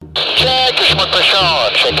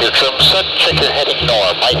Sean. Check your trim set. Check your heading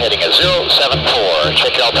north. Light heading is 074.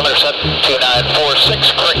 Check your altimeter set 2946.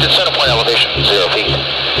 Corrected center point elevation 0 feet.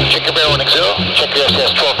 Check your bearing 0. Check your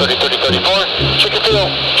STS 1230 30 34. Check your fuel.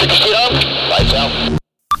 Check your speed on. Lights out.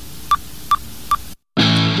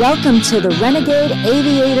 Welcome to the Renegade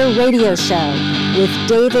Aviator Radio Show with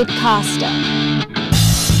Dave Costa.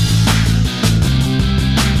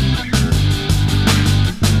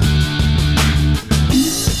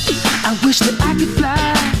 I wish that I could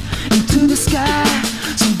fly into the sky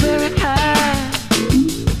so very high,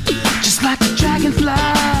 just like a dragonfly.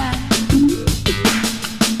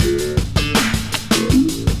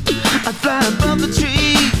 I'd fly above the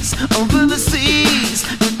trees, over the seas,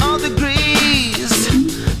 in all degrees,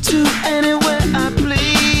 to anywhere I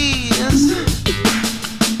please.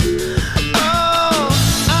 Oh,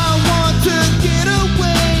 I want to get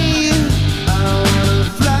away. I want to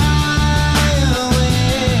fly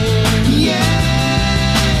away.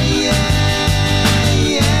 Yeah, yeah,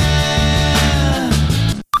 yeah.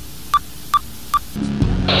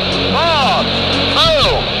 Bob,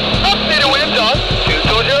 updated wind on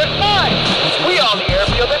 209. We on the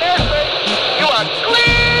airfield and airspace. You are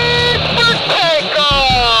cleared for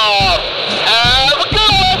takeoff. Have a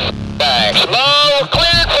good one. Thanks, Mo.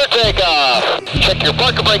 Cleared for takeoff. Check your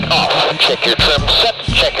parker brake off. Check your trim set.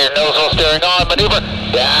 Check your nozzle steering on. Maneuver.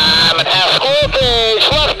 Diamond half square cage.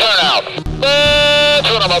 Left turnout. Let's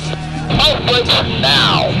run them up. Off brakes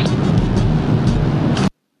now.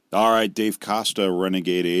 All right, Dave Costa,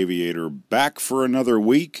 Renegade Aviator, back for another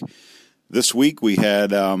week. This week we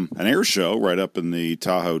had an air show right up in the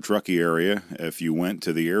Tahoe Truckee area. If you went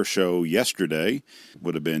to the air show yesterday,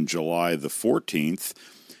 would have been July the 14th.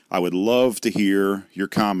 I would love to hear your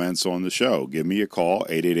comments on the show. Give me a call,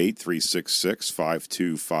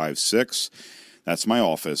 888-366-5256. That's my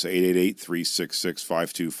office,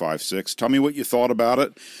 888-366-5256. Tell me what you thought about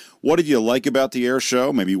it. What did you like about the air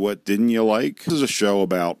show? Maybe what didn't you like? This is a show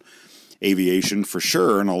about aviation for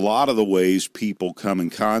sure, and a lot of the ways people come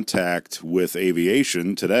in contact with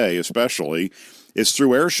aviation today, especially, is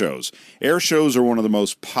through air shows. Air shows are one of the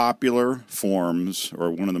most popular forms,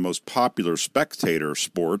 or one of the most popular spectator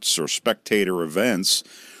sports or spectator events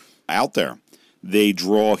out there. They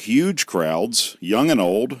draw huge crowds, young and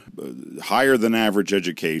old, higher than average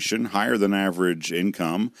education, higher than average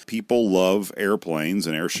income. People love airplanes,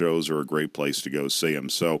 and air shows are a great place to go see them.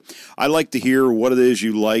 So I like to hear what it is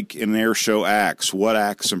you like in air show acts. What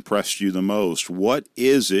acts impressed you the most? What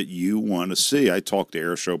is it you want to see? I talk to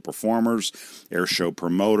air show performers, air show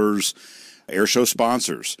promoters, air show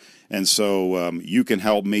sponsors. And so you can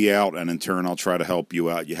help me out, and in turn, I'll try to help you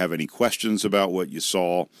out. You have any questions about what you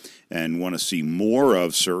saw and want to see more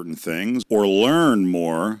of certain things or learn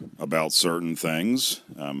more about certain things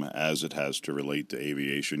as it has to relate to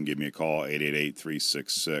aviation, give me a call,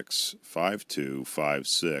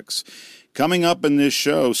 888-366-5256. Coming up in this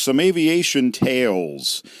show, some aviation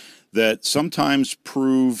tales that sometimes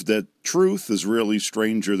prove that truth is really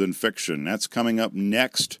stranger than fiction. That's coming up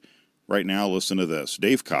next. Right now, listen to this.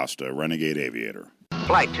 Dave Costa, Renegade Aviator.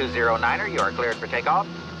 Flight 209er, you are cleared for takeoff.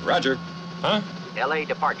 Roger. Huh? LA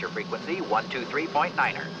departure frequency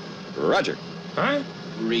 123.9er. Roger. Huh?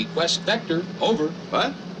 Request vector. Over.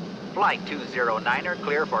 What? Flight 209er,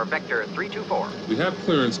 clear for vector 324. We have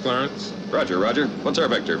clearance, Clarence. Roger, Roger. What's our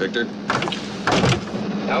vector, Victor?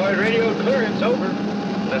 Tower radio clearance over.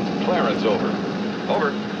 That's Clarence, over.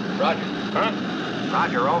 Over. Roger. Huh?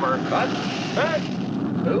 Roger, over. What? Huh?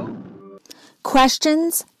 Who?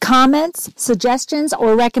 Questions, comments, suggestions,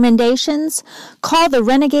 or recommendations? Call the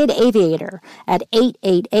Renegade Aviator at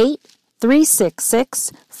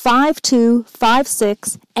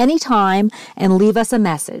 888-366-5256 anytime and leave us a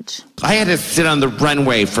message. I had to sit on the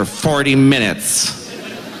runway for 40 minutes.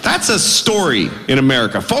 That's a story in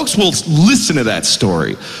America. Folks will listen to that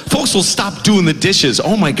story. Folks will stop doing the dishes.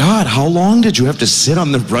 Oh my God, how long did you have to sit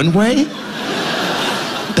on the runway?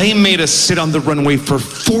 They made us sit on the runway for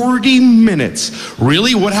 40 minutes.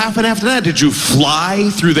 Really? What happened after that? Did you fly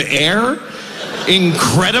through the air?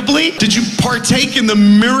 Incredibly? Did you partake in the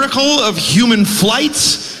miracle of human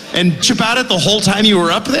flights and chip out it the whole time you were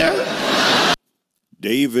up there?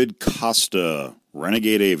 David Costa,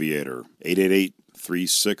 Renegade Aviator,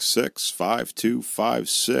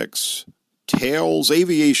 888-366-5256. Tales,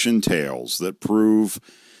 aviation tales that prove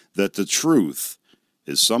that the truth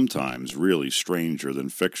is sometimes really stranger than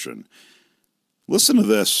fiction. Listen to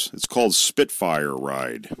this. It's called Spitfire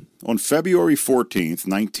Ride. On February 14th,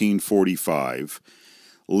 1945,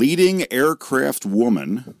 leading aircraft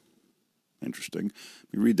woman, interesting,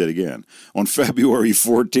 Read that again. On February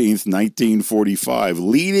 14th, 1945,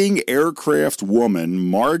 leading aircraft woman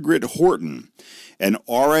Margaret Horton, an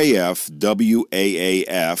RAF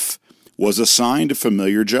WAAF, was assigned a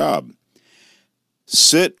familiar job.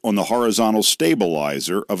 Sit on the horizontal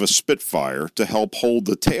stabilizer of a Spitfire to help hold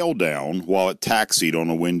the tail down while it taxied on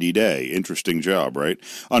a windy day. Interesting job, right?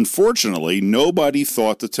 Unfortunately, nobody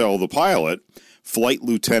thought to tell the pilot, Flight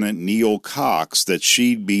Lieutenant Neil Cox, that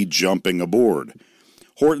she'd be jumping aboard.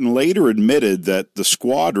 Horton later admitted that the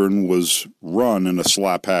squadron was run in a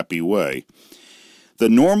slap-happy way. The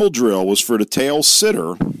normal drill was for the tail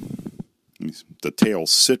sitter,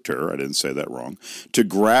 I didn't say that wrong, to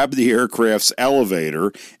grab the aircraft's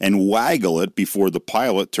elevator and waggle it before the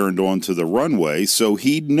pilot turned onto the runway so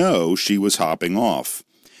he'd know she was hopping off.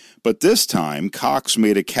 But this time, Cox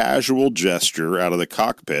made a casual gesture out of the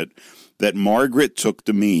cockpit that Margaret took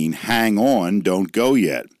to mean, hang on, don't go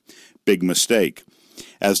yet. Big mistake.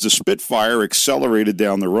 As the Spitfire accelerated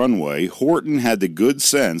down the runway, Horton had the good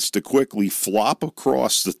sense to quickly flop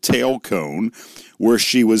across the tail cone where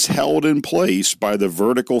she was held in place by the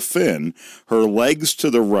vertical fin, her legs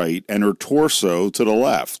to the right and her torso to the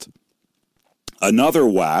left. Another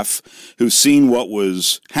WAF, who seen what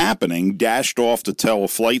was happening, dashed off to tell a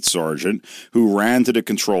flight sergeant, who ran to the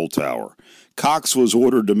control tower. Cox was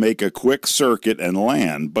ordered to make a quick circuit and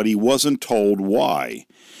land, but he wasn't told why.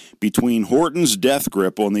 Between Horton's death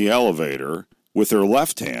grip on the elevator with her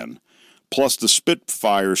left hand, plus the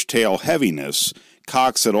Spitfire's tail heaviness,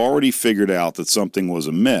 Cox had already figured out that something was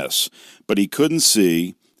amiss, but he couldn't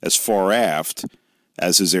see as far aft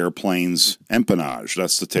as his airplane's empennage.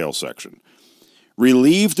 That's the tail section.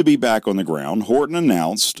 Relieved to be back on the ground, Horton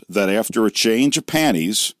announced that after a change of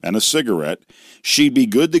panties and a cigarette, she'd be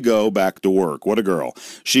good to go back to work. What a girl.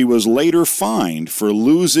 She was later fined for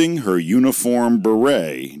losing her uniform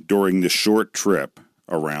beret during the short trip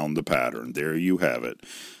around the pattern. There you have it.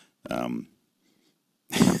 I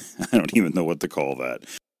don't even know what to call that.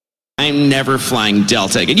 I'm never flying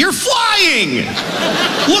Delta again. You're flying!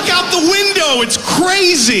 Look out the window. It's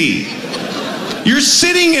crazy. You're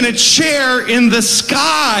sitting in a chair in the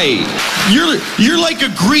sky. You're like a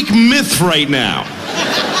Greek myth right now.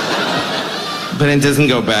 But it doesn't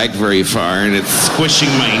go back very far, and it's squishing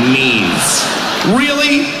my knees.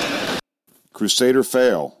 Really? Crusader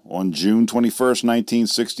fail. On June 21st,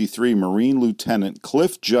 1963, Marine Lieutenant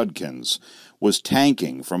Cliff Judkins was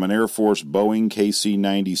tanking from an Air Force Boeing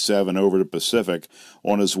KC-97 over the Pacific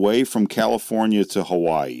on his way from California to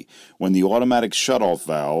Hawaii when the automatic shutoff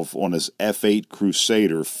valve on his F-8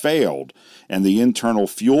 Crusader failed and the internal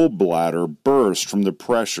fuel bladder burst from the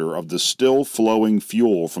pressure of the still flowing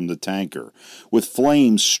fuel from the tanker. With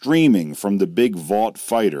flames streaming from the big Vought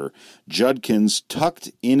fighter, Judkins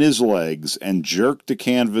tucked in his legs and jerked the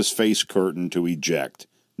canvas face curtain to eject.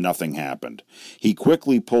 Nothing happened. He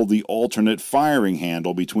quickly pulled the alternate firing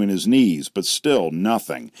handle between his knees, but still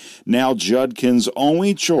nothing. Now Judkins'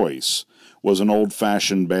 only choice was an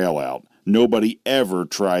old-fashioned bailout. Nobody ever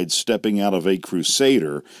tried stepping out of a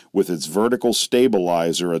Crusader with its vertical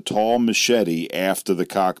stabilizer, a tall machete, aft of the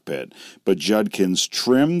cockpit. But Judkins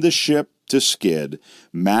trimmed the ship to skid,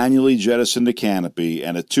 manually jettisoned the canopy,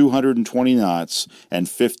 and at 220 knots and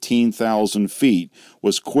 15,000 feet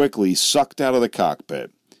was quickly sucked out of the cockpit.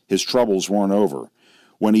 His troubles weren't over.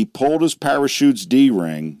 When he pulled his parachute's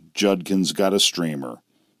D-ring, Judkins got a streamer.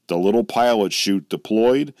 The little pilot chute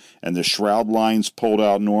deployed, and the shroud lines pulled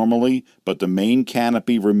out normally, but the main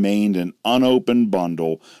canopy remained an unopened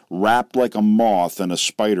bundle, wrapped like a moth in a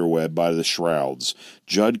spiderweb by the shrouds.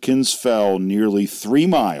 Judkins fell nearly 3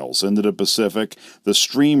 miles into the Pacific, the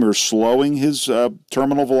streamer slowing his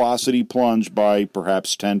terminal velocity plunge by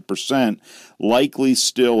perhaps 10%, likely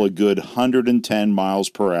still a good 110 miles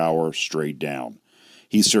per hour straight down.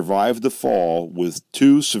 He survived the fall with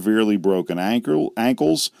 2 severely broken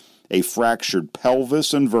ankles, a fractured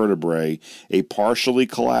pelvis and vertebrae, a partially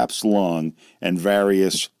collapsed lung, and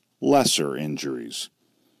various lesser injuries.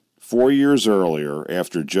 4 years earlier,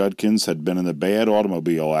 after Judkins had been in a bad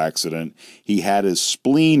automobile accident, he had his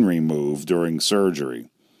spleen removed during surgery.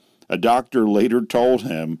 A doctor later told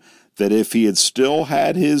him that if he had still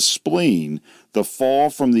had his spleen, the fall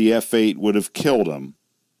from the F-8 would have killed him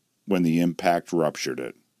when the impact ruptured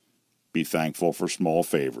it. Be thankful for small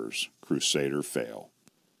favors. Crusader fail.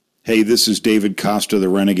 Hey, this is David Costa, the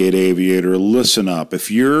Renegade Aviator. Listen up.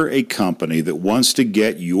 If you're a company that wants to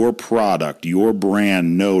get your product, your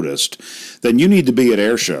brand noticed, then you need to be at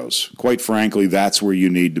air shows. Quite frankly, that's where you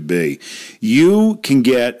need to be. You can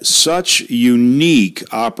get such unique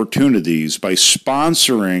opportunities by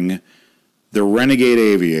sponsoring the Renegade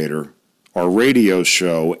Aviator our radio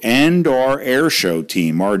show, and our air show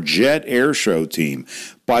team, our jet air show team.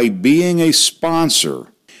 By being a sponsor,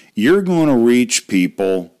 you're going to reach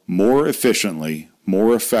people more efficiently,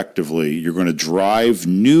 more effectively. You're going to drive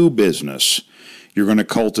new business. You're going to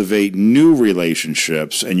cultivate new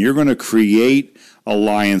relationships, and you're going to create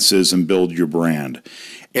alliances and build your brand.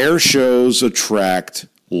 Air shows attract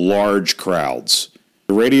large crowds.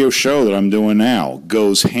 The radio show that I'm doing now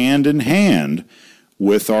goes hand in hand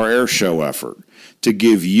with our air show effort to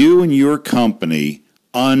give you and your company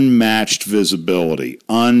unmatched visibility,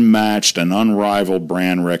 unmatched and unrivaled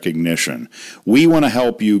brand recognition. We want to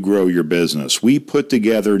help you grow your business. We put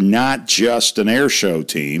together not just an air show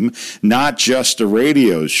team, not just a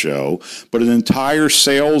radio show, but an entire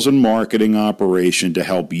sales and marketing operation to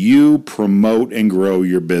help you promote and grow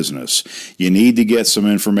your business. You need to get some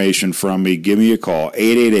information from me. Give me a call,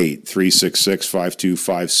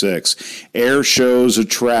 888-366-5256. Air shows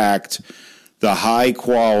attract the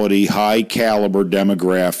high-quality, high-caliber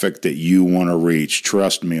demographic that you want to reach.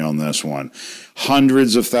 Trust me on this one.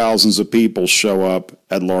 Hundreds of thousands of people show up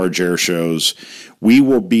at large air shows. We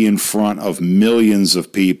will be in front of millions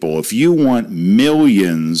of people. If you want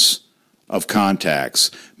millions of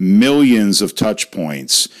contacts, millions of touch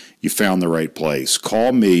points, you found the right place.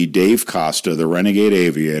 Call me, Dave Costa, the Renegade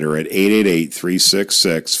Aviator, at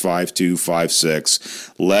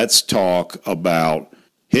 888-366-5256. Let's talk about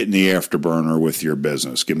hitting the afterburner with your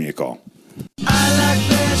business. Give me a call. I like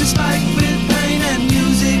pleasure spiked with pain, and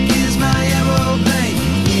music is my aeroplane.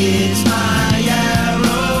 It's my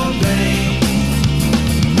aeroplane.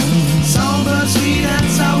 Somber, sweet, and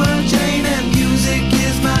sour Jane, and music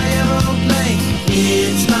is my aeroplane.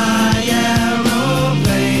 It's my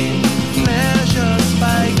aeroplane. Pleasure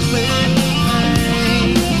spiked with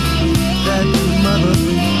pain. That good mother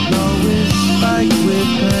always spiked with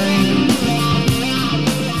pain.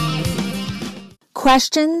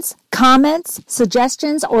 Questions, comments,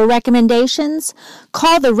 suggestions, or recommendations?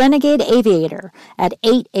 Call the Renegade Aviator at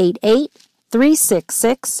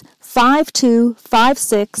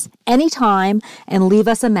 888-366-5256 anytime and leave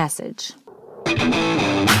us a message.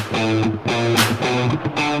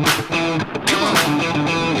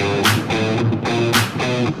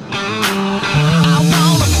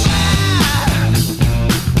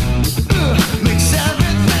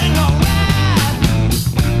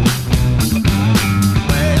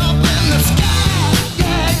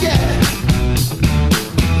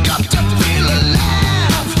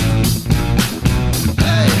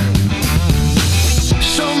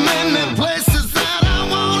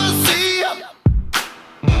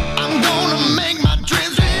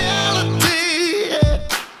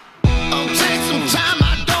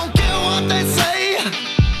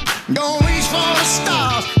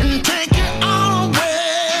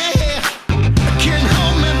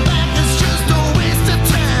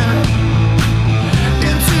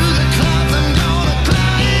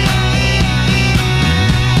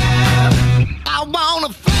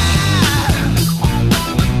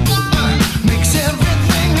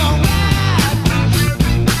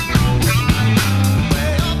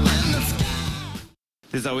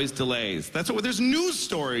 There's always delays. That's what there's news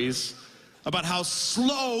stories about how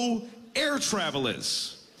slow air travel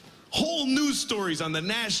is. Whole news stories on the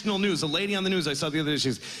national news. A lady on the news I saw the other day,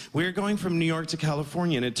 she says, we're going from New York to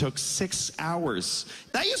California and it took 6 hours.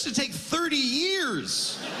 That used to take 30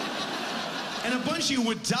 years. And a bunch of you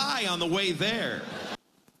would die on the way there.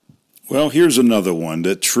 Well, here's another one,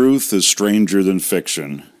 that truth is stranger than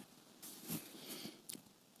fiction.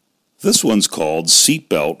 This one's called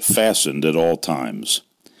Seatbelt Fastened at All Times.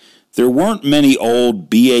 There weren't many old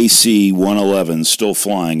BAC 111s still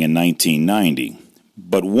flying in 1990,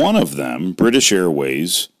 but one of them, British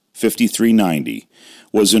Airways 5390,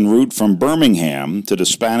 was en route from Birmingham to the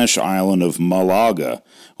Spanish island of Malaga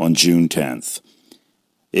on June 10th.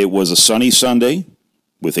 It was a sunny Sunday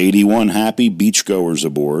with 81 happy beachgoers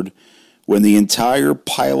aboard when the entire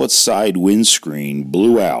pilot's side windscreen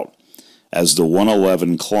blew out as the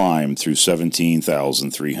 111 climbed through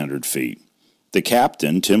 17,300 feet. The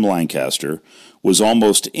captain, Tim Lancaster, was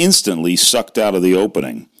almost instantly sucked out of the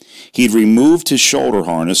opening. He'd removed his shoulder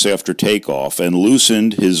harness after takeoff and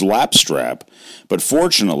loosened his lap strap, but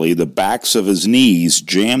fortunately the backs of his knees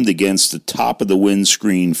jammed against the top of the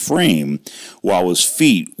windscreen frame while his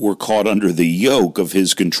feet were caught under the yoke of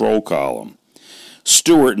his control column.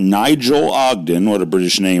 Steward Nigel Ogden, what a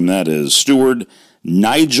British name that is, Steward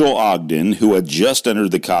Nigel Ogden, who had just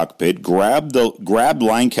entered the cockpit, grabbed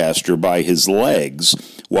Lancaster by his legs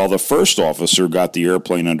while the first officer got the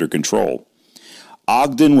airplane under control.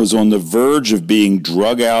 Ogden was on the verge of being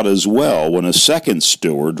drug out as well when a second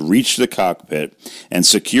steward reached the cockpit and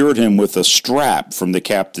secured him with a strap from the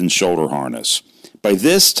captain's shoulder harness. By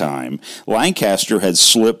this time, Lancaster had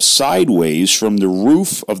slipped sideways from the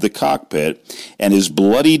roof of the cockpit, and his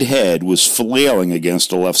bloodied head was flailing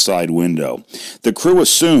against the left side window. The crew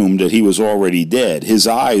assumed that he was already dead. His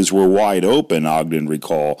eyes were wide open, Ogden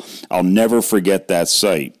recalled. I'll never forget that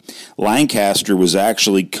sight. Lancaster was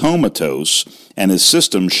actually comatose, and his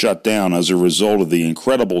system shut down as a result of the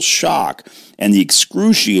incredible shock and the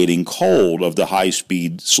excruciating cold of the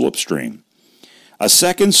high-speed slipstream. A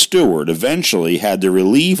second steward eventually had to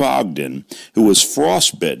relieve Ogden, who was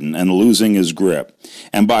frostbitten and losing his grip,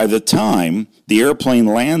 and by the time the airplane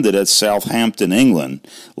landed at Southampton, England,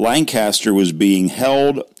 Lancaster was being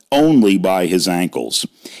held only by his ankles.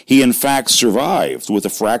 He in fact survived with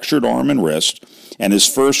a fractured arm and wrist, and his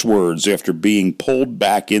first words after being pulled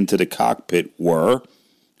back into the cockpit were,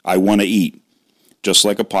 "I want to eat." Just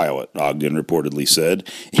like a pilot, Ogden reportedly said.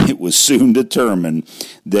 It was soon determined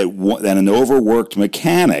that an overworked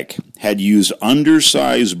mechanic had used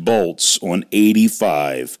undersized bolts on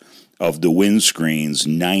 85 of the windscreen's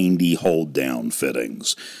 90 hold-down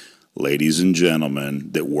fittings. Ladies and gentlemen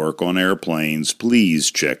that work on airplanes,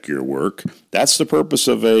 please check your work. That's the purpose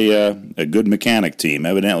of a good mechanic team.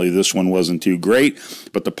 Evidently, this one wasn't too great,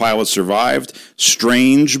 but the pilot survived.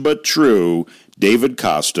 Strange but true. David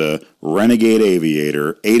Costa, Renegade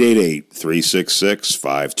Aviator,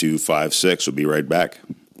 888-366-5256. We'll be right back.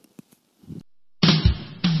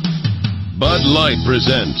 Bud Light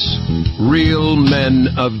presents Real Men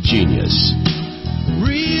of Genius.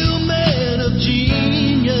 Real men of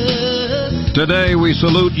genius. Today we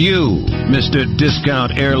salute you, Mr.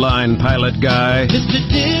 Discount Airline Pilot Guy. Mr.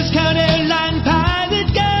 Discount Airline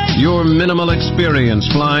Pilot Guy. Your minimal experience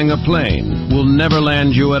flying a plane will never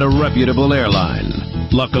land you at a reputable airline.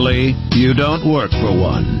 Luckily, you don't work for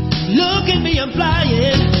one. Look at me, I'm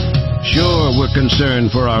flying. Sure, we're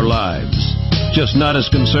concerned for our lives. Just not as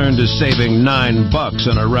concerned as saving $9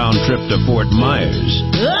 on a round trip to Fort Myers.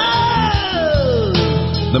 Oh!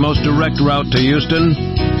 The most direct route to Houston?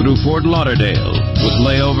 Through Fort Lauderdale, with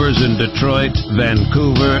layovers in Detroit,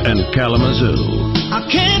 Vancouver, and Kalamazoo. I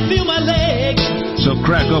can't feel my legs. So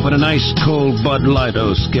crack open an ice cold Bud Light,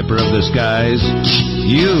 oh skipper of the skies.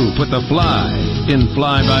 You put the fly in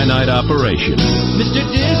fly-by-night operation. Mr.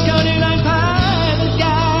 Discount Airline Pilot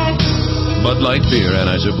Guy. Bud Light Beer,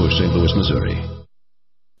 Anheuser-Busch, St. Louis, Missouri.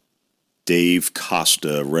 Dave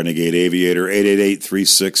Costa, Renegade Aviator,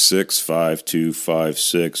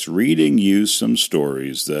 888-366-5256, reading you some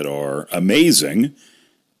stories that are amazing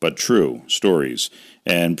but true stories,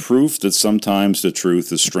 and proof that sometimes the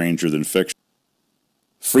truth is stranger than fiction.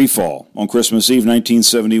 Freefall. On Christmas Eve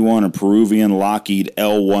 1971, a Peruvian Lockheed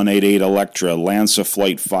L-188 Electra lands a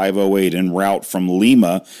Flight 508 en route from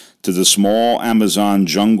Lima to the small Amazon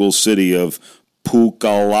jungle city of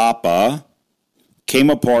Pucallpa,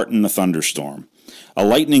 came apart in a thunderstorm. A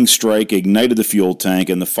lightning strike ignited the fuel tank,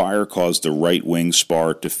 and the fire caused the right wing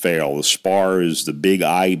spar to fail. The spar is the big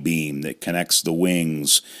I-beam that connects the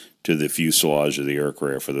wings to the fuselage of the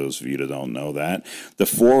aircraft, for those of you that don't know that. The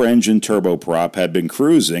four-engine turboprop had been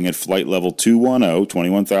cruising at flight level 210,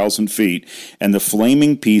 21,000 feet, and the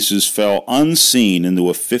flaming pieces fell unseen into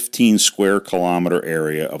a 15-square-kilometer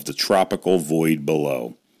area of the tropical void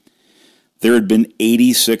below. There had been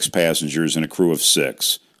 86 passengers and a crew of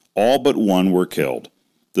 6. All but one were killed.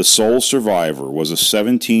 The sole survivor was a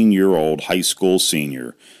 17-year-old high school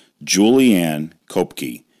senior, Julianne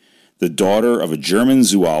Kopke, the daughter of a German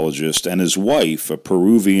zoologist and his wife, a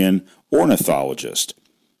Peruvian ornithologist.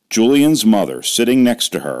 Julian's mother, sitting next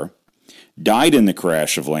to her, died in the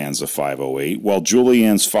crash of Lanza 508, while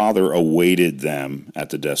Julianne's father awaited them at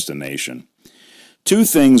the destination. Two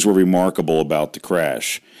things were remarkable about the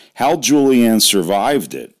crash: how Julianne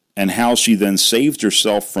survived it, and how she then saved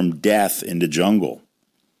herself from death in the jungle.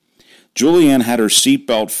 Julianne had her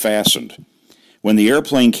seatbelt fastened. When the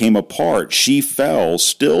airplane came apart, she fell,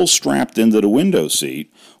 still strapped into the window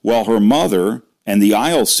seat, while her mother and the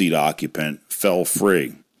aisle seat occupant fell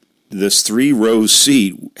free. This 3-row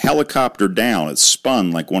seat helicoptered down. It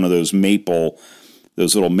spun like one of those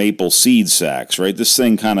little maple seed sacks, right? This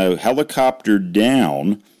thing kind of helicoptered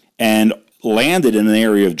down and landed in an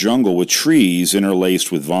area of jungle with trees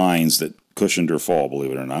interlaced with vines that cushioned her fall, believe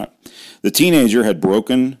it or not. The teenager had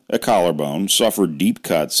broken a collarbone, suffered deep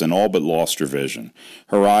cuts, and all but lost her vision.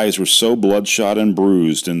 Her eyes were so bloodshot and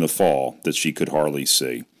bruised in the fall that she could hardly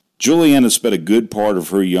see. Julianne had spent a good part of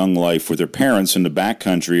her young life with her parents in the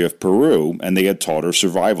backcountry of Peru, and they had taught her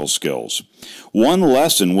survival skills. One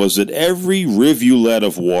lesson was that every rivulet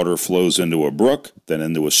of water flows into a brook, then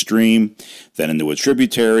into a stream, then into a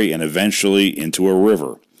tributary, and eventually into a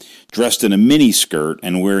river. Dressed in a miniskirt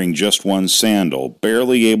and wearing just one sandal,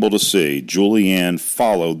 barely able to see, Julianne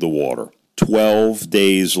followed the water. 12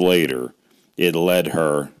 days later, it led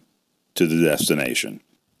her to the destination,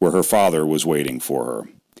 where her father was waiting for her.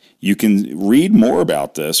 You can read more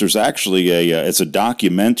about this. There's actually it's a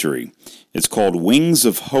documentary. It's called Wings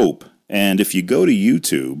of Hope. And if you go to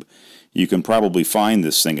YouTube, you can probably find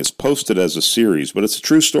this thing. It's posted as a series, but it's a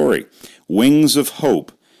true story. Wings of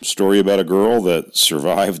Hope. Story about a girl that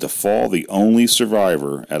survived a fall, the only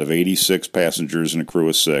survivor out of 86 passengers in a crew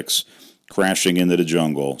of 6, crashing into the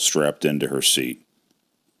jungle, strapped into her seat.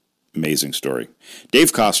 Amazing story.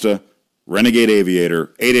 Dave Costa, Renegade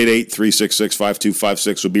Aviator,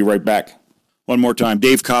 888-366-5256. We'll be right back. One more time,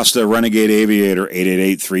 Dave Costa, Renegade Aviator,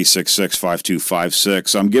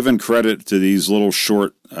 888-366-5256. I'm giving credit to these little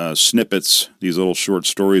short snippets, these little short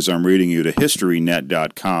stories I'm reading you to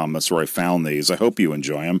historynet.com. That's where I found these. I hope you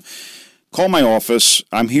enjoy them. Call my office.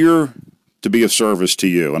 I'm here to be of service to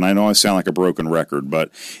you. And I know I sound like a broken record,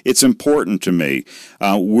 but it's important to me.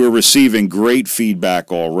 We're receiving great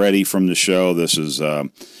feedback already from the show. This is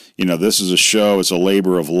this is a show, it's a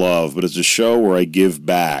labor of love, but it's a show where I give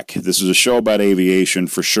back. This is a show about aviation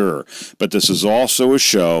for sure, but this is also a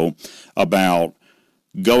show about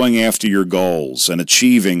going after your goals and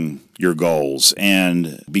achieving your goals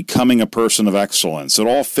and becoming a person of excellence. It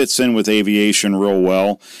all fits in with aviation real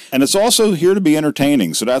well, and it's also here to be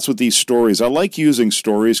entertaining. So that's what these stories, I like using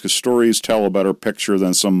stories because stories tell a better picture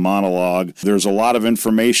than some monologue. There's a lot of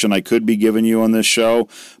information I could be giving you on this show,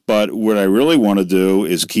 but what I really want to do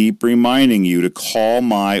is keep reminding you to call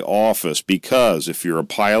my office, because if you're a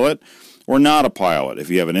pilot or not a pilot,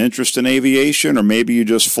 if you have an interest in aviation, or maybe you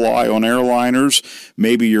just fly on airliners,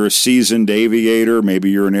 maybe you're a seasoned aviator,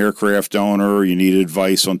 maybe you're an aircraft owner, or you need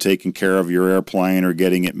advice on taking care of your airplane or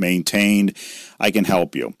getting it maintained, I can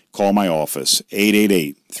help you. Call my office,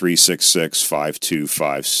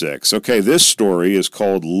 888-366-5256. Okay, this story is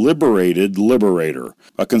called Liberated Liberator,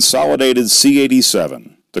 a consolidated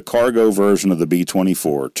C-87. The cargo version of the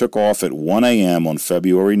B-24 took off at 1 a.m. on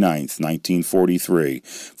February 9th, 1943,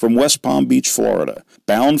 from West Palm Beach, Florida,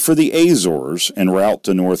 bound for the Azores en route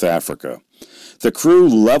to North Africa. The crew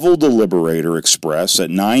leveled the Liberator Express at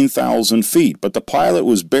 9,000 feet, but the pilot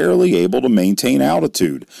was barely able to maintain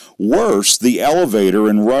altitude. Worse, the elevator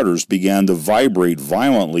and rudders began to vibrate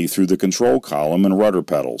violently through the control column and rudder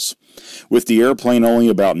pedals. With the airplane only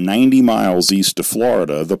about 90 miles east of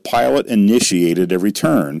Florida, the pilot initiated a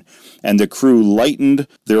return, and the crew lightened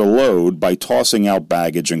their load by tossing out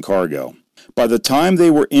baggage and cargo. By the time they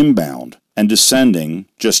were inbound and descending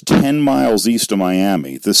just 10 miles east of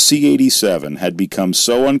Miami, the C-87 had become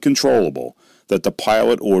so uncontrollable that the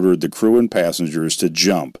pilot ordered the crew and passengers to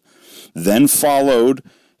jump, then followed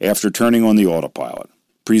after turning on the autopilot.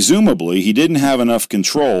 Presumably, he didn't have enough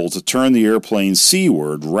control to turn the airplane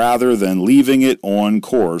seaward rather than leaving it on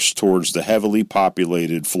course towards the heavily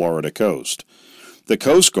populated Florida coast. The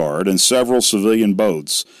Coast Guard and several civilian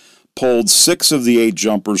boats pulled 6 of the 8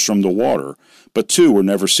 jumpers from the water, but 2 were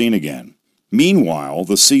never seen again. Meanwhile,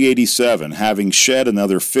 the C-87, having shed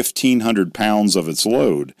another 1,500 pounds of its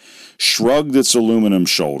load, shrugged its aluminum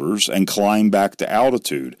shoulders and climbed back to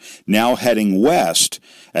altitude, now heading west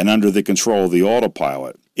and under the control of the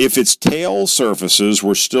autopilot. If its tail surfaces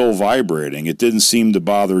were still vibrating, it didn't seem to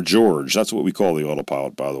bother George. That's what we call the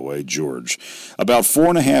autopilot, by the way, George. About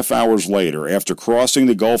 4.5 hours later, after crossing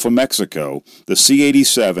the Gulf of Mexico, the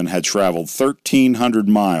C-87 had traveled 1,300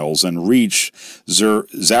 miles and reached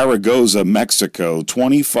Zaragoza, Mexico,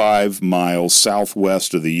 25 miles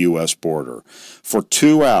southwest of the U.S. border. For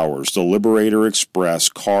 2 hours, the Liberator Express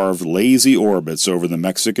carved lazy orbits over the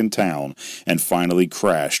Mexican town and finally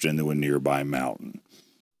crashed into a nearby mountain.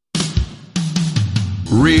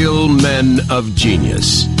 Real men of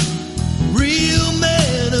genius. Real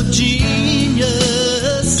men of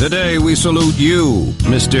genius. Today we salute you,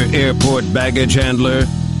 Mr. Airport Baggage Handler.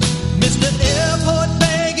 Mr. Airport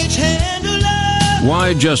Baggage Handler.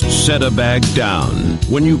 Why just set a bag down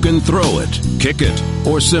when you can throw it, kick it,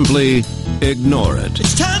 or simply ignore it?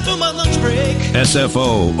 It's time for my lunch break.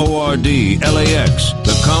 SFO, ORD, LAX.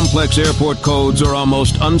 The complex airport codes are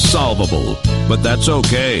almost unsolvable. But that's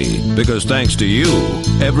okay, because thanks to you,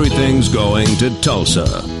 everything's going to Tulsa.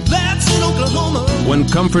 That's in Oklahoma. When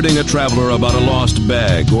comforting a traveler about a lost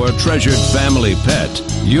bag or a treasured family pet,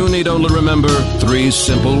 you need only remember 3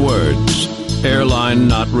 simple words. Airline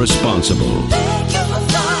not responsible. Thank you for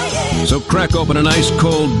flying. So crack open an ice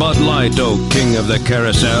cold Bud Light, oh king of the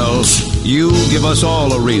carousel. You give us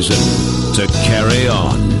all a reason to carry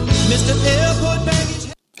on. Mr. Airport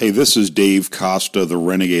Baggage. Hey, this is Dave Costa, the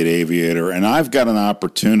Renegade Aviator, and I've got an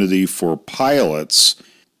opportunity for pilots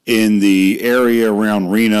in the area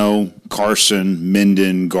around Reno, Carson,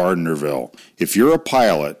 Minden, Gardnerville. If you're a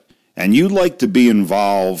pilot and you'd like to be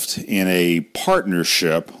involved in a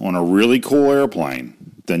partnership on a really cool airplane,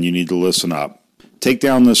 then you need to listen up. Take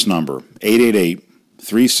down this number,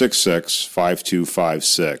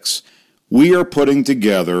 888-366-5256. We are putting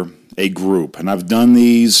together a group, and I've done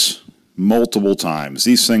these multiple times.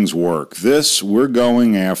 These things work. We're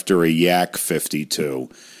going after a Yak 52.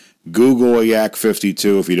 Google a Yak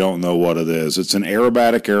 52 if you don't know what it is. It's an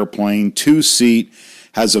aerobatic airplane, 2-seat,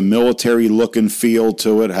 has a military look and feel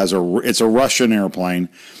to it. It's a Russian airplane,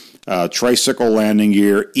 tricycle landing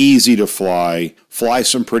gear, easy to fly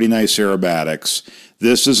some pretty nice aerobatics.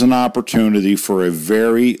 This is an opportunity for a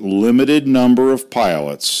very limited number of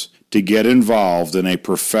pilots to get involved in a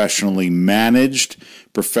professionally managed,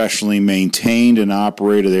 professionally maintained and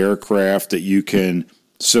operated aircraft that you can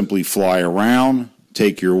simply fly around,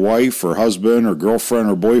 take your wife or husband or girlfriend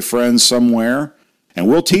or boyfriend somewhere, and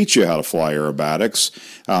we'll teach you how to fly aerobatics.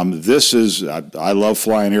 I love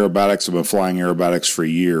flying aerobatics. I've been flying aerobatics for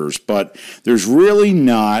years, but there's really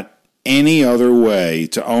not any other way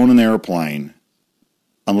to own an airplane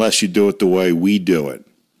unless you do it the way we do it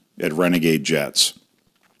at Renegade Jets.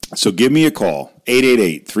 So give me a call,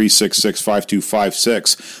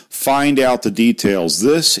 888-366-5256. Find out the details.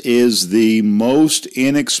 This is the most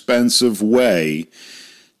inexpensive way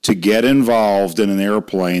to get involved in an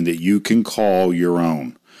airplane that you can call your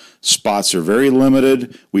own. Spots are very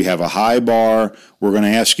limited. We have a high bar. We're going to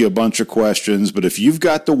ask you a bunch of questions, but if you've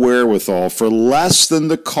got the wherewithal for less than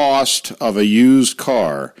the cost of a used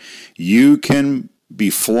car, you can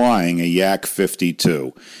be flying a Yak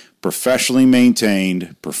 52. Professionally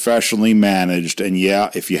maintained, professionally managed, and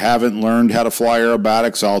yeah, if you haven't learned how to fly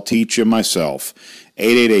aerobatics, I'll teach you myself.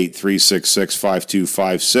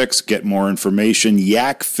 888-366-5256. Get more information.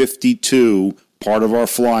 Yak 52, part of our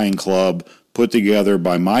flying club, put together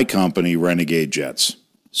by my company, Renegade Jets.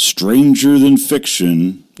 Stranger Than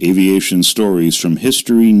Fiction, aviation stories from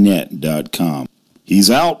HistoryNet.com.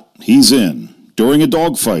 He's out, he's in. During a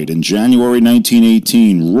dogfight in January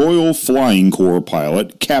 1918, Royal Flying Corps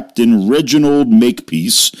pilot Captain Reginald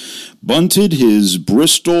Makepeace bunted his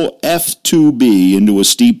Bristol F-2B into a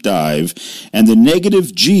steep dive, and the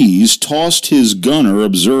negative G's tossed his gunner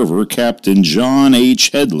observer, Captain John H.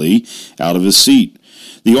 Headley, out of his seat.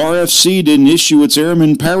 The RFC didn't issue its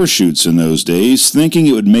airmen parachutes in those days, thinking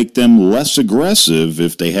it would make them less aggressive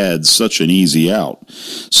if they had such an easy out.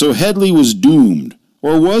 So Headley was doomed,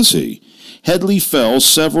 or was he? Headley fell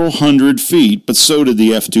several hundred feet, but so did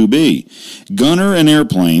the F-2B. Gunner and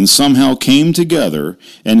airplane somehow came together,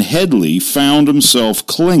 and Headley found himself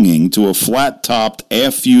clinging to a flat-topped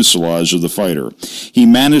aft fuselage of the fighter. He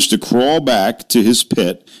managed to crawl back to his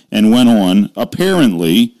pit and went on,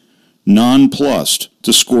 apparently nonplussed,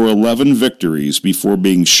 to score 11 victories before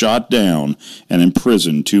being shot down and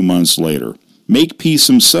imprisoned 2 months later. Makepeace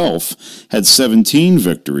himself had 17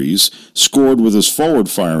 victories scored with his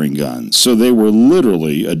forward-firing gun, so they were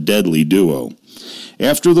literally a deadly duo.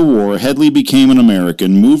 After the war, Headley became an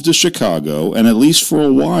American, moved to Chicago, and at least for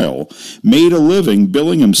a while, made a living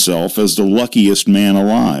billing himself as the luckiest man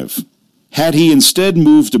alive. Had he instead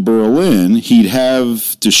moved to Berlin, he'd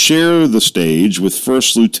have to share the stage with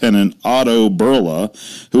First Lieutenant Otto Berla,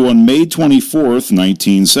 who on May 24,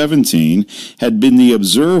 1917, had been the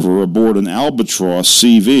observer aboard an Albatross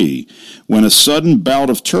CV, when a sudden bout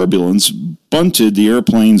of turbulence bunted the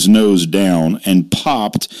airplane's nose down and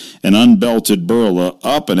popped an unbelted Berla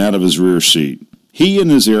up and out of his rear seat. He and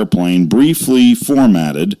his airplane briefly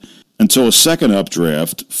formatted until a second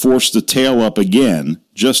updraft forced the tail up again,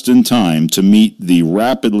 just in time to meet the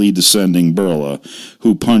rapidly descending Berla,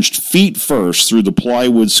 who punched feet first through the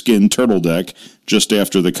plywood skin turtle deck just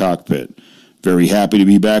after the cockpit. Very happy to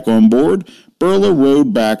be back on board, Berla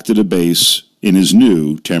rode back to the base in his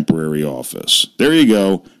new temporary office. There you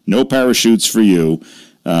go. No parachutes for you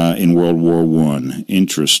in World War I.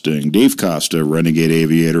 Interesting. Dave Costa, Renegade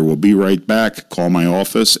Aviator, will be right back. Call my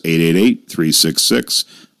office,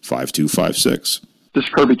 888-366-5256. This is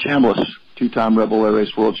Kirby Chambliss, two-time Rebel Air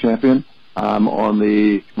Race World Champion. I'm on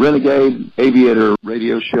the Renegade Aviator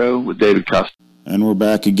radio show with David Costa. And we're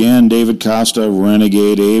back again. David Costa,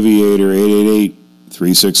 Renegade Aviator,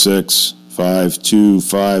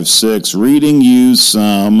 888-366-5256. Reading you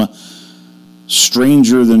some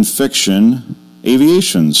Stranger Than Fiction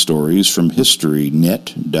aviation stories from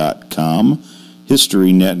HistoryNet.com.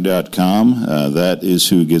 HistoryNet.com. That is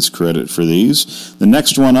who gets credit for these. The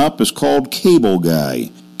next one up is called Cable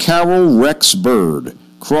Guy. Carroll Rex Bird,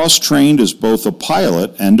 cross-trained as both a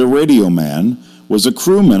pilot and a radio man, was a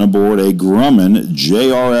crewman aboard a Grumman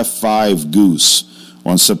JRF-5 Goose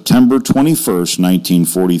on September 21st,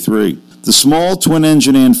 1943. The small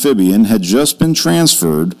twin-engine amphibian had just been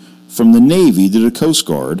transferred from the Navy to the Coast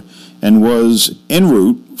Guard and was en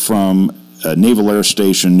route from Naval Air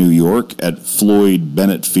Station, New York at Floyd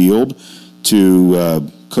Bennett Field to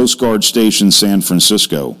Coast Guard Station, San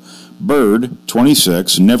Francisco. Bird,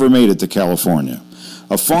 26, never made it to California.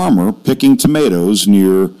 A farmer picking tomatoes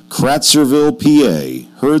near Kratzerville, PA,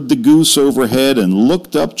 heard the goose overhead and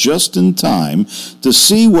looked up just in time to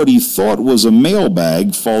see what he thought was a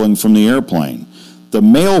mailbag falling from the airplane. The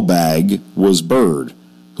mailbag was Bird,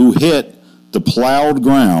 who hit the plowed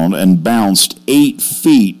ground and bounced 8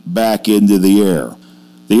 feet back into the air.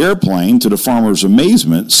 The airplane, to the farmer's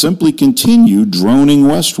amazement, simply continued droning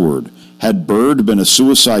westward. Had Bird been a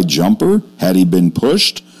suicide jumper? Had he been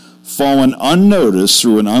pushed? Fallen unnoticed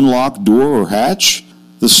through an unlocked door or hatch?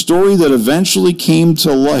 The story that eventually came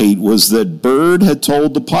to light was that Bird had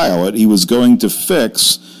told the pilot he was going to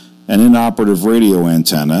fix an inoperative radio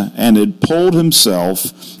antenna and had pulled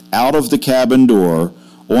himself out of the cabin door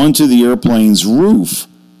onto the airplane's roof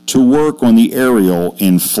to work on the aerial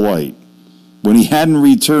in flight. When he hadn't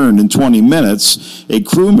returned in 20 minutes, a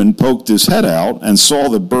crewman poked his head out and saw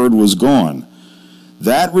that Bird was gone.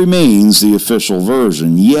 That remains the official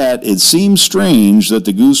version, yet it seems strange that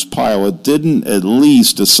the Goose pilot didn't at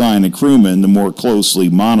least assign a crewman to more closely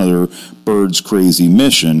monitor Bird's crazy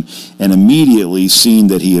mission and immediately seen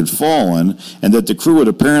that he had fallen and that the crew had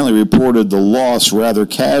apparently reported the loss rather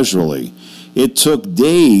casually. It took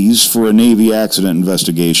days for a Navy accident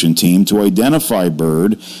investigation team to identify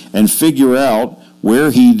Bird and figure out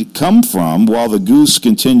where he'd come from while the Goose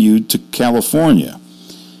continued to California.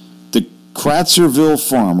 The Kratzerville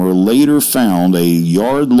farmer later found a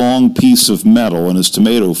yard-long piece of metal in his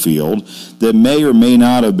tomato field that may or may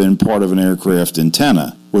not have been part of an aircraft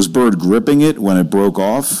antenna. Was Bird gripping it when it broke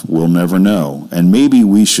off? We'll never know. And maybe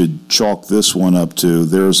we should chalk this one up to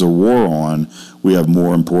there's a war on, we have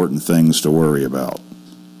more important things to worry about.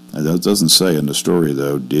 That doesn't say in the story,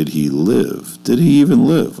 though, did he live? Did he even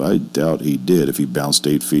live? I doubt he did if he bounced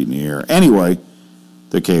 8 feet in the air. Anyway,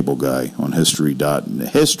 the Cable Guy on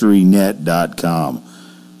HistoryNet.com.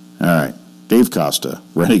 All right, Dave Costa,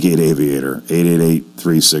 Renegade Aviator,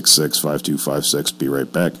 888-366-5256. Be right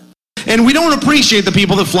back. And we don't appreciate the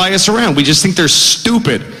people that fly us around. We just think they're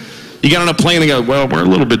stupid. You get on a plane and go, well, we're a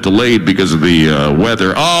little bit delayed because of the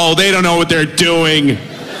weather. Oh, they don't know what they're doing.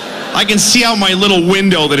 I can see out my little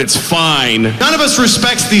window that it's fine. None of us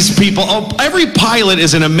respects these people. Oh, every pilot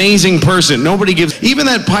is an amazing person. Nobody gives, even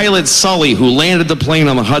that pilot Sully who landed the plane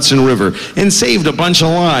on the Hudson River and saved a bunch of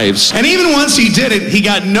lives. And even once he did it, he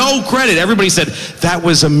got no credit. Everybody said, that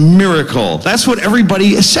was a miracle. That's what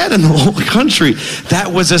everybody said in the whole country. That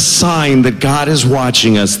was a sign that God is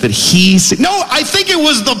watching us, that he's, no, I think it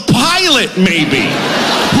was the pilot maybe,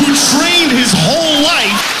 who trained his whole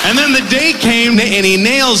life. And then the day came and he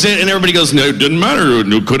nails it and everybody goes, no, it didn't matter.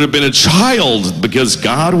 It could have been a child because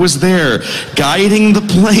God was there guiding the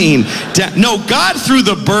plane. No, God threw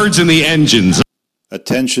the birds in the engines.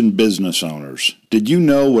 Attention business owners. Did you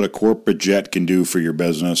know what a corporate jet can do for your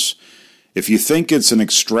business? If you think it's an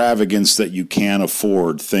extravagance that you can't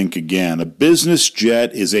afford, think again. A business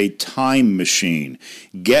jet is a time machine.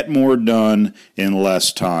 Get more done in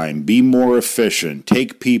less time. Be more efficient.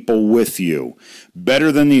 Take people with you. Better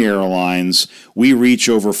than the airlines, we reach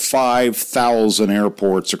over 5,000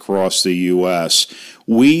 airports across the U.S.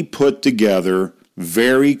 We put together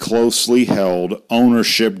very closely held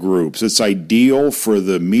ownership groups. It's ideal for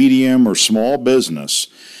the medium or small business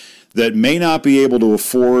that may not be able to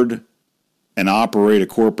afford and operate a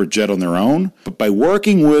corporate jet on their own, but by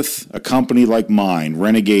working with a company like mine,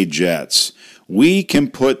 Renegade Jets, we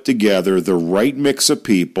can put together the right mix of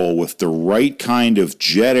people with the right kind of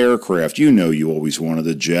jet aircraft. You know you always wanted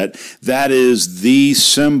a jet. That is the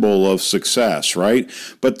symbol of success, right?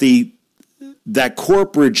 But that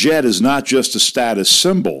corporate jet is not just a status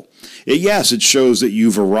symbol. Yes, it shows that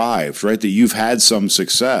you've arrived, right? That you've had some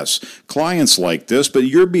success. Clients like this, but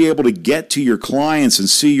you'll be able to get to your clients and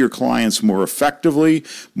see your clients more effectively,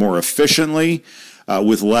 more efficiently,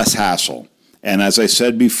 with less hassle. And as I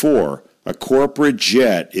said before, a corporate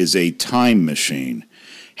jet is a time machine.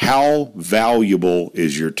 How valuable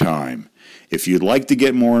is your time? If you'd like to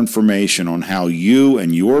get more information on how you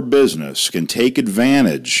and your business can take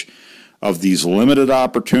advantage of these limited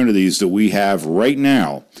opportunities that we have right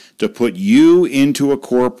now to put you into a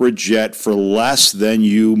corporate jet for less than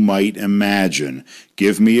you might imagine.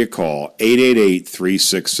 Give me a call,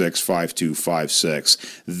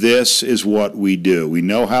 888-366-5256. This is what we do. We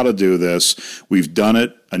know how to do this. We've done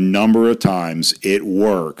it a number of times. It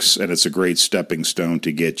works, and it's a great stepping stone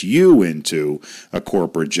to get you into a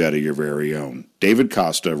corporate jet of your very own. David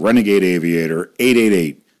Costa, Renegade Aviator,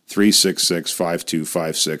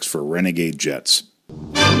 888-366-5256 for Renegade Jets.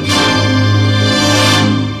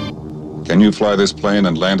 Can you fly this plane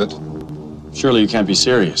and land it? Surely you can't be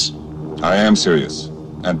serious. I am serious.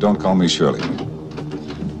 And don't call me Shirley.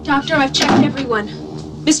 Doctor, I've checked everyone.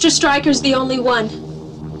 Mr. Stryker's the only one.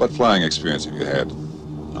 What flying experience have you had?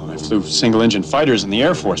 Oh, I flew single-engine fighters in the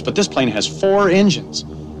Air Force, but this plane has 4 engines.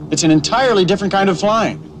 It's an entirely different kind of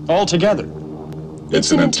flying, altogether.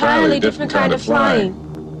 It's an entirely different kind of flying.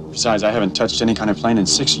 Besides, I haven't touched any kind of plane in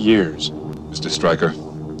 6 years. Mr. Stryker,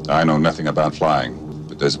 I know nothing about flying,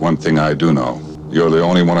 but there's one thing I do know. You're the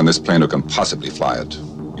only one on this plane who can possibly fly it.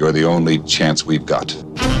 You're the only chance we've got.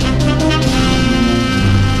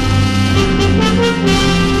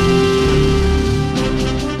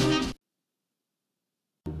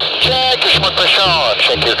 Check your compression,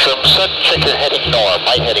 check your trim set, check your heading norm.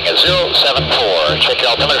 Light heading is 074. Check your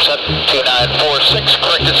altimeter set, 2946.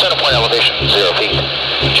 Corrected center point elevation, 0 feet.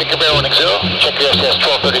 Check your barrel running 0. Check your SS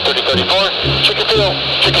 1230-3034. Check your fuel.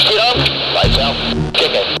 Check your speed on. Lights out.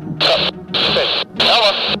 Check it. Up.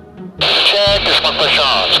 Hello. Check your smoke push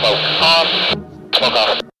on. Smoke on. Smoke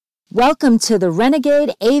off. Welcome to the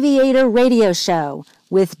Renegade Aviator Radio Show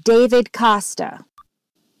with David Costa.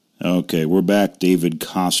 Okay, we're back. David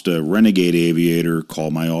Costa, Renegade Aviator.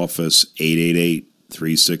 Call my office,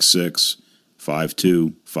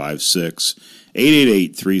 888-366-5256.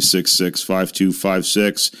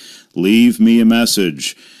 888-366-5256. Leave me a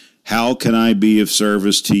message. How can I be of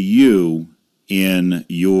service to you in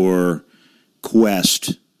your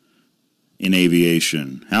quest in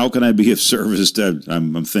aviation? How can I be of service to,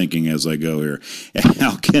 I'm thinking as I go here.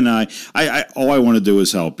 How can I all I want to do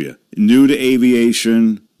is help you. New to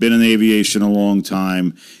aviation, been in aviation a long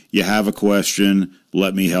time. You have a question,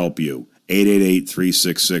 let me help you.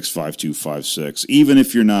 888-366-5256. Even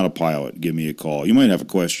if you're not a pilot, give me a call. You might have a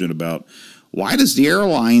question about why does the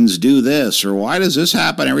airlines do this, or why does this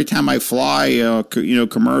happen every time I fly,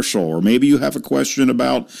 commercial? Or maybe you have a question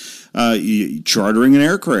about chartering an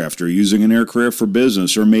aircraft or using an aircraft for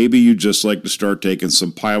business, or maybe you just like to start taking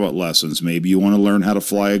some pilot lessons. Maybe you want to learn how to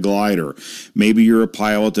fly a glider. Maybe you're a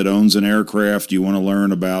pilot that owns an aircraft. You want to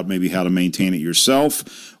learn about maybe how to maintain it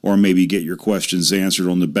yourself, or maybe get your questions answered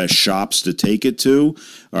on the best shops to take it to.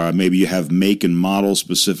 Maybe you have make and model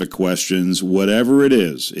specific questions. Whatever it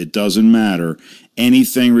is, it doesn't matter.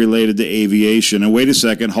 Anything related to aviation. And wait a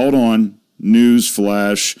second, hold on. News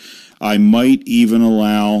flash. I might even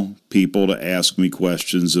allow people to ask me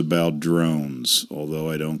questions about drones, although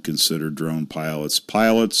I don't consider drone pilots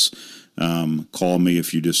pilots. Call me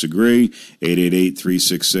if you disagree,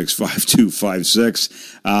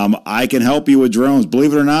 888-366-5256. I can help you with drones.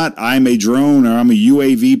 Believe it or not, I'm a drone, or I'm a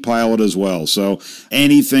UAV pilot as well. So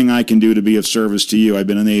anything I can do to be of service to you. I've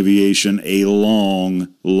been in aviation a long,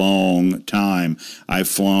 long time. I've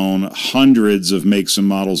flown hundreds of makes and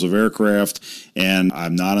models of aircraft, and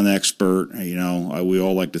I'm not an expert. We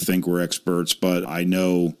all like to think we're experts, but I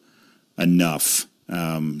know enough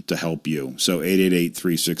to help you. So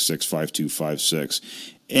 888-366-5256.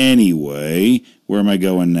 Anyway, where am I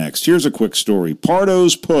going next? Here's a quick story.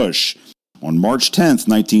 Pardo's push. On March 10th,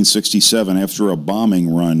 1967, after a bombing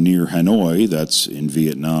run near Hanoi, that's in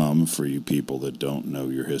Vietnam for you people that don't know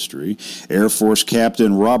your history, Air Force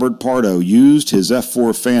Captain Robert Pardo used his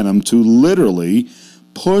F-4 Phantom to literally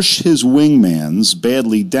push his wingman's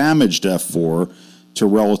badly damaged F-4 to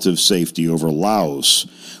relative safety over Laos,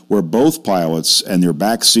 where both pilots and their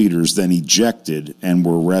backseaters then ejected and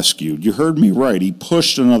were rescued. You heard me right. He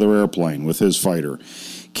pushed another airplane with his fighter.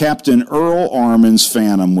 Captain Earl Armin's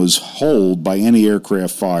Phantom was holed by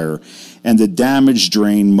anti-aircraft fire, and the damage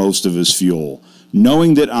drained most of his fuel.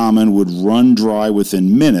 Knowing that Armin would run dry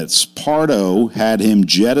within minutes, Pardo had him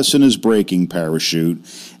jettison his braking parachute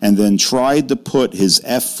and then tried to put his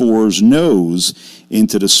F-4's nose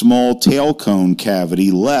into the small tail cone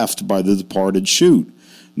cavity left by the departed chute.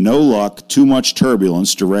 No luck, too much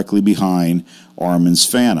turbulence directly behind Armin's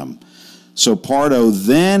Phantom. So Pardo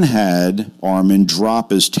then had Armin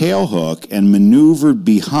drop his tail hook and maneuvered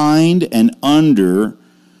behind and under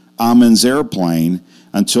Armin's airplane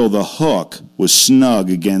until the hook was snug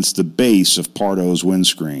against the base of Pardo's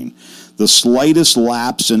windscreen. The slightest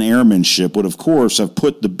lapse in airmanship would, of course, have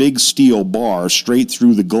put the big steel bar straight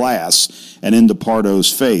through the glass and into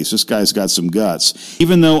Pardo's face. This guy's got some guts.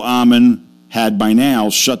 Even though Amon had by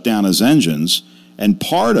now shut down his engines, and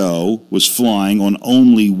Pardo was flying on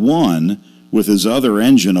only one with his other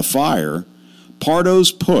engine afire,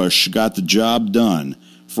 Pardo's push got the job done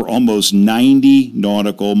for almost 90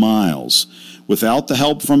 nautical miles. Without the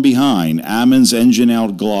help from behind, Amon's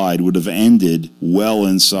engine-out glide would have ended well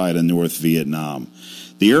inside of North Vietnam.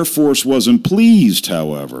 The Air Force wasn't pleased,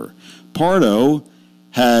 however. Pardo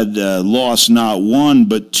had lost not one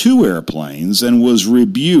but two airplanes and was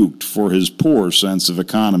rebuked for his poor sense of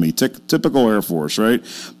economy. Typical Air Force, right?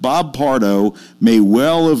 Bob Pardo may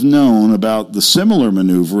well have known about the similar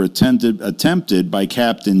maneuver attempted by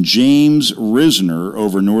Captain James Risner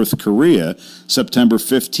over North Korea, September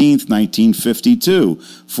 15th, 1952,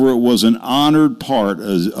 for it was an honored part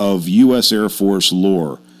of U.S. Air Force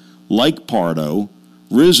lore. Like Pardo,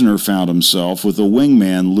 Risner found himself with a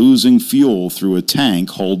wingman losing fuel through a tank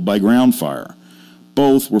holed by ground fire.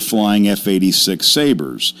 Both were flying F-86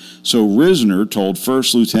 Sabres, so Risner told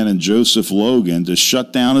First Lieutenant Joseph Logan to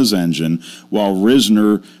shut down his engine while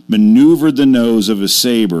Risner maneuvered the nose of his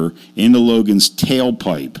Sabre into Logan's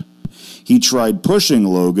tailpipe. He tried pushing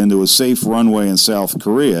Logan to a safe runway in South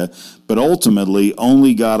Korea, but ultimately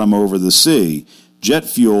only got him over the sea. Jet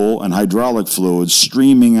fuel and hydraulic fluid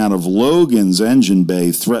streaming out of Logan's engine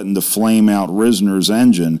bay threatened to flame out Risner's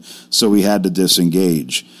engine, so he had to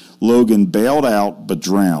disengage. Logan bailed out but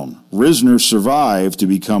drowned. Risner survived to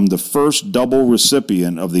become the first double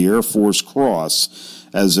recipient of the Air Force Cross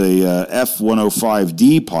as a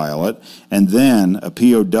F-105D pilot and then a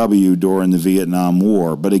POW during the Vietnam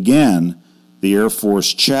War. But again, the Air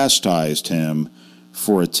Force chastised him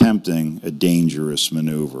for attempting a dangerous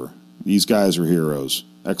maneuver. These guys are heroes.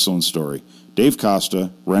 Excellent story. Dave Costa,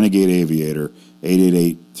 Renegade Aviator,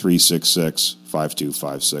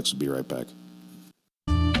 888-366-5256. We'll be right back.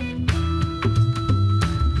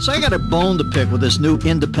 So I got a bone to pick with this new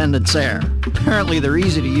Independence Air. Apparently they're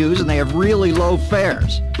easy to use and they have really low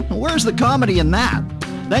fares. Where's the comedy in that?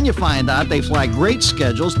 Then you find out they fly great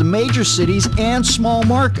schedules to major cities and small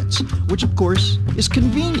markets, which of course is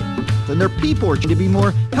convenient. Then their people are trying to be more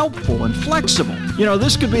helpful and flexible. You know,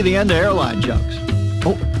 this could be the end of airline jokes.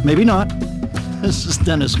 Oh, maybe not. This is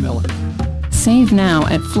Dennis Miller. Save now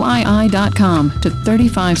at flyeye.com to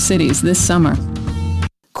 35 cities this summer.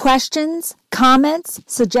 Questions, comments,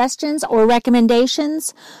 suggestions, or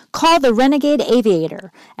recommendations? Call the Renegade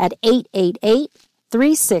Aviator at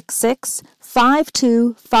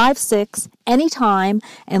 888-366-5256 anytime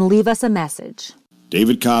and leave us a message.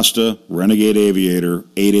 David Costa, Renegade Aviator,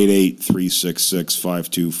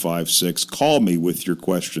 888-366-5256. Call me with your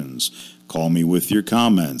questions. Call me with your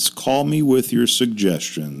comments. Call me with your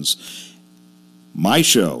suggestions. My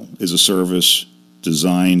show is a service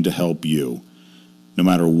designed to help you. No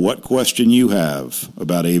matter what question you have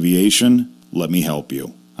about aviation, let me help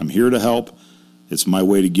you. I'm here to help. It's my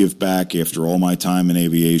way to give back after all my time in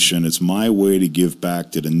aviation. It's my way to give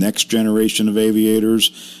back to the next generation of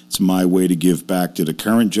aviators. It's my way to give back to the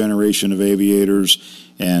current generation of aviators.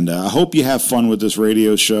 And I hope you have fun with this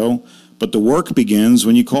radio show. But the work begins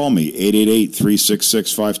when you call me,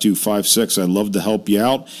 888-366-5256. I'd love to help you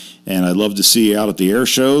out, and I'd love to see you out at the air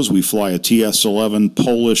shows. We fly a TS-11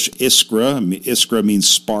 Polish Iskra. Iskra means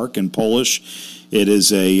spark in Polish. It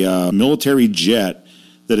is a military jet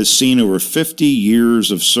that has seen over 50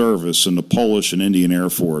 years of service in the Polish and Indian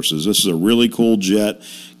Air Forces. This is a really cool jet.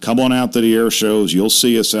 Come on out to the air shows. You'll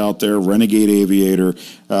see us out there, Renegade Aviator.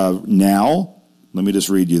 Now, let me just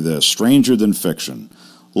read you this. Stranger than fiction.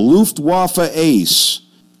 Luftwaffe ace,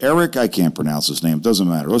 Eric, I can't pronounce his name, it doesn't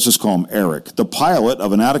matter. Let's just call him Eric. The pilot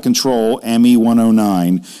of an out-of-control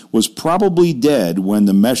ME-109 was probably dead when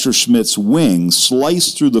the Messerschmitt's wing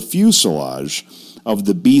sliced through the fuselage of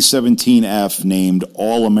the B-17F named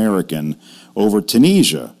All-American over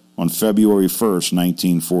Tunisia on February 1st,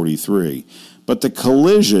 1943. But the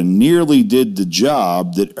collision nearly did the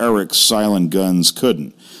job that Eric's silent guns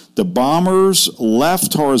couldn't. The bomber's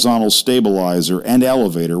left horizontal stabilizer and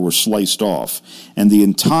elevator were sliced off, and the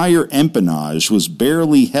entire empennage was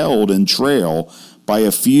barely held in trail by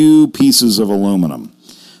a few pieces of aluminum.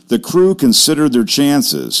 The crew considered their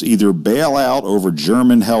chances, either bail out over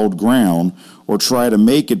German-held ground or try to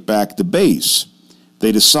make it back to base.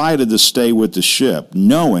 They decided to stay with the ship,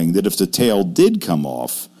 knowing that if the tail did come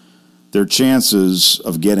off, their chances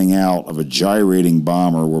of getting out of a gyrating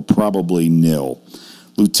bomber were probably nil.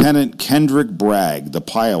 Lieutenant Kendrick Bragg, the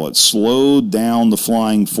pilot, slowed down the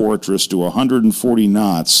Flying Fortress to 140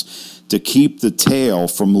 knots to keep the tail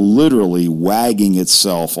from literally wagging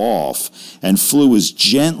itself off, and flew as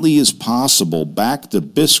gently as possible back to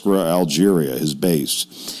Biskra, Algeria, his base.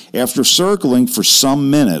 After circling for some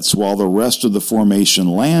minutes while the rest of the formation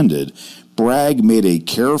landed, Bragg made a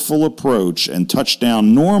careful approach and touched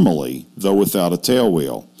down normally, though without a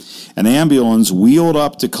tailwheel. An ambulance wheeled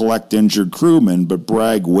up to collect injured crewmen, but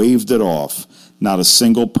Bragg waved it off. Not a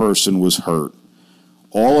single person was hurt.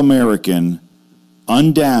 All American,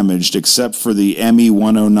 undamaged except for the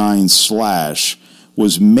ME-109 Slash,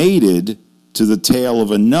 was mated to the tail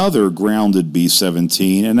of another grounded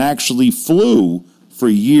B-17 and actually flew for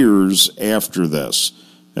years after this.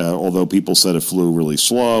 Although people said it flew really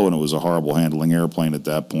slow and it was a horrible handling airplane at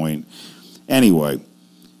that point. Anyway,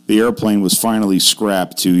 the airplane was finally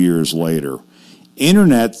scrapped 2 years later.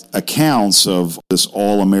 Internet accounts of this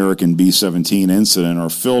all-American B-17 incident are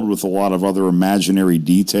filled with a lot of other imaginary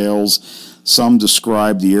details. Some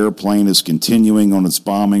describe the airplane as continuing on its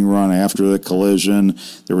bombing run after the collision.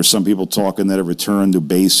 There were some people talking that it returned to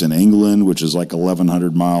base in England, which is like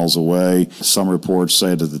 1,100 miles away. Some reports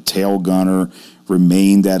say that the tail gunner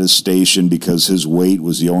remained at his station because his weight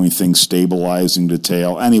was the only thing stabilizing the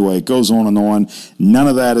tail. Anyway, it goes on and on. None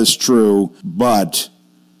of that is true, but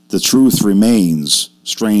the truth remains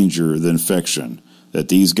stranger than fiction, that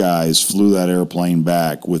these guys flew that airplane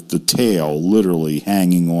back with the tail literally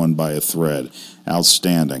hanging on by a thread.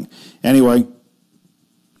 Outstanding. Anyway,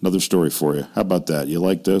 another story for you. How about that? You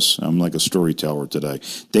like this? I'm like a storyteller today.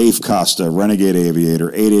 Dave Costa, Renegade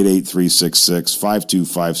Aviator,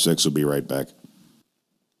 888-366-5256. We'll be right back.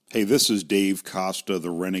 Hey, this is Dave Costa, the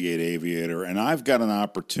Renegade Aviator, and I've got an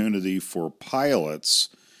opportunity for pilots.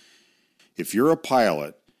 If you're a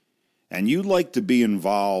pilot and you'd like to be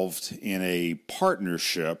involved in a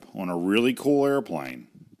partnership on a really cool airplane,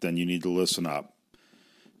 then you need to listen up.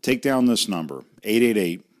 Take down this number,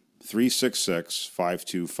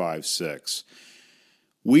 888-366-5256.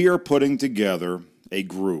 We are putting together a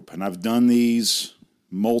group, and I've done these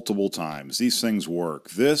multiple times. These things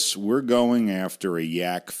work. We're going after a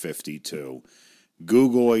Yak 52.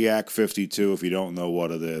 Google a Yak 52 if you don't know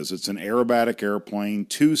what it is. It's an aerobatic airplane,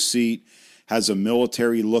 two-seat, has a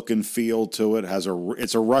military look and feel to it.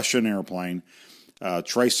 It's a Russian airplane,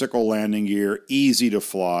 tricycle landing gear, easy to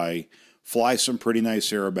fly some pretty nice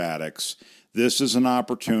aerobatics. This is an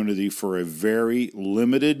opportunity for a very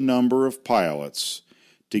limited number of pilots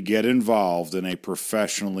to get involved in a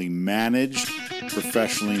professionally managed,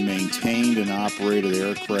 professionally maintained and operated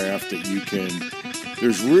aircraft that you can.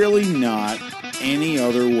 There's really not any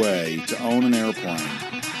other way to own an airplane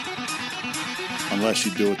unless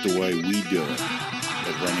you do it the way we do it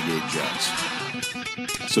at Renegade Jets.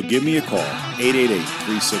 So give me a call,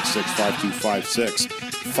 888-366-5256.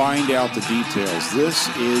 Find out the details. This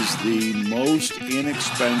is the most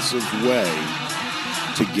inexpensive way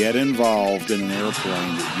to get involved in an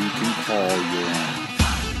airplane that you can call your own.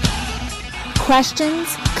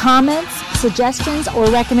 Questions, comments, suggestions,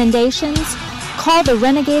 or recommendations? Call the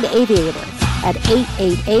Renegade Aviator at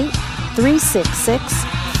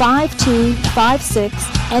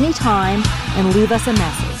 888-366-5256 anytime and leave us a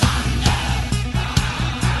message.